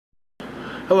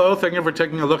Hello, thank you for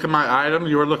taking a look at my item.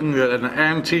 You are looking at an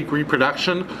antique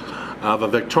reproduction of a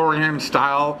Victorian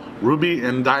style ruby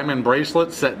and diamond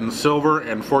bracelet set in silver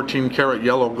and 14 karat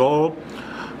yellow gold.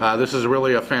 This is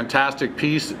really a fantastic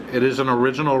piece. It is an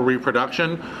original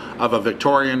reproduction of a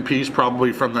Victorian piece,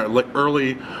 probably from the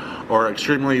early or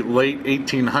extremely late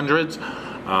 1800s.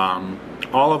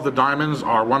 All of the diamonds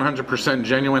are 100%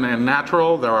 genuine and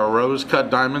natural. There are rose cut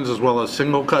diamonds as well as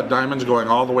single cut diamonds going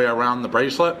all the way around the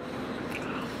bracelet.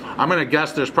 I'm going to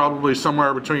guess there's probably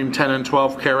somewhere between 10 and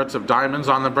 12 carats of diamonds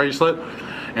on the bracelet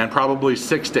and probably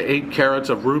 6 to 8 carats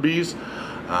of rubies.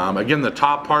 Again, the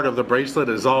top part of the bracelet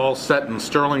is all set in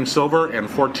sterling silver and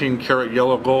 14 karat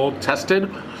yellow gold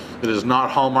tested. It is not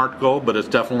hallmark gold, but it's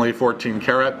definitely 14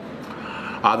 karat.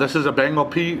 This is a bangle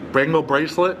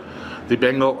bracelet. The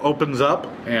bangle opens up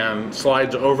and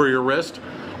slides over your wrist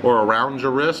or around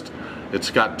your wrist. It's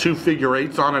got 2 figure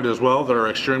 8s on it as well that are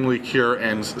extremely secure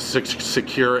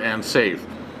and safe.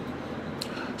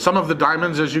 Some of the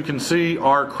diamonds, as you can see,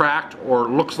 are cracked or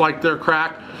looks like they're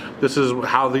cracked. This is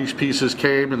how these pieces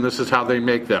came and this is how they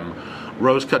make them.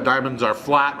 Rose cut diamonds are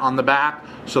flat on the back,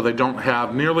 so they don't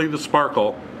have nearly the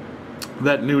sparkle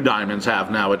that new diamonds have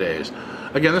nowadays.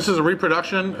 Again, this is a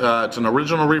reproduction. It's an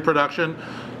original reproduction.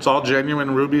 It's all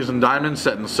genuine rubies and diamonds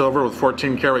set in silver with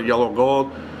 14 karat yellow gold.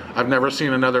 I've never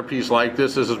seen another piece like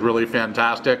this. This is really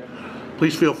fantastic.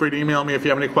 Please feel free to email me if you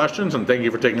have any questions, and thank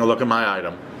you for taking a look at my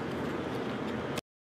item.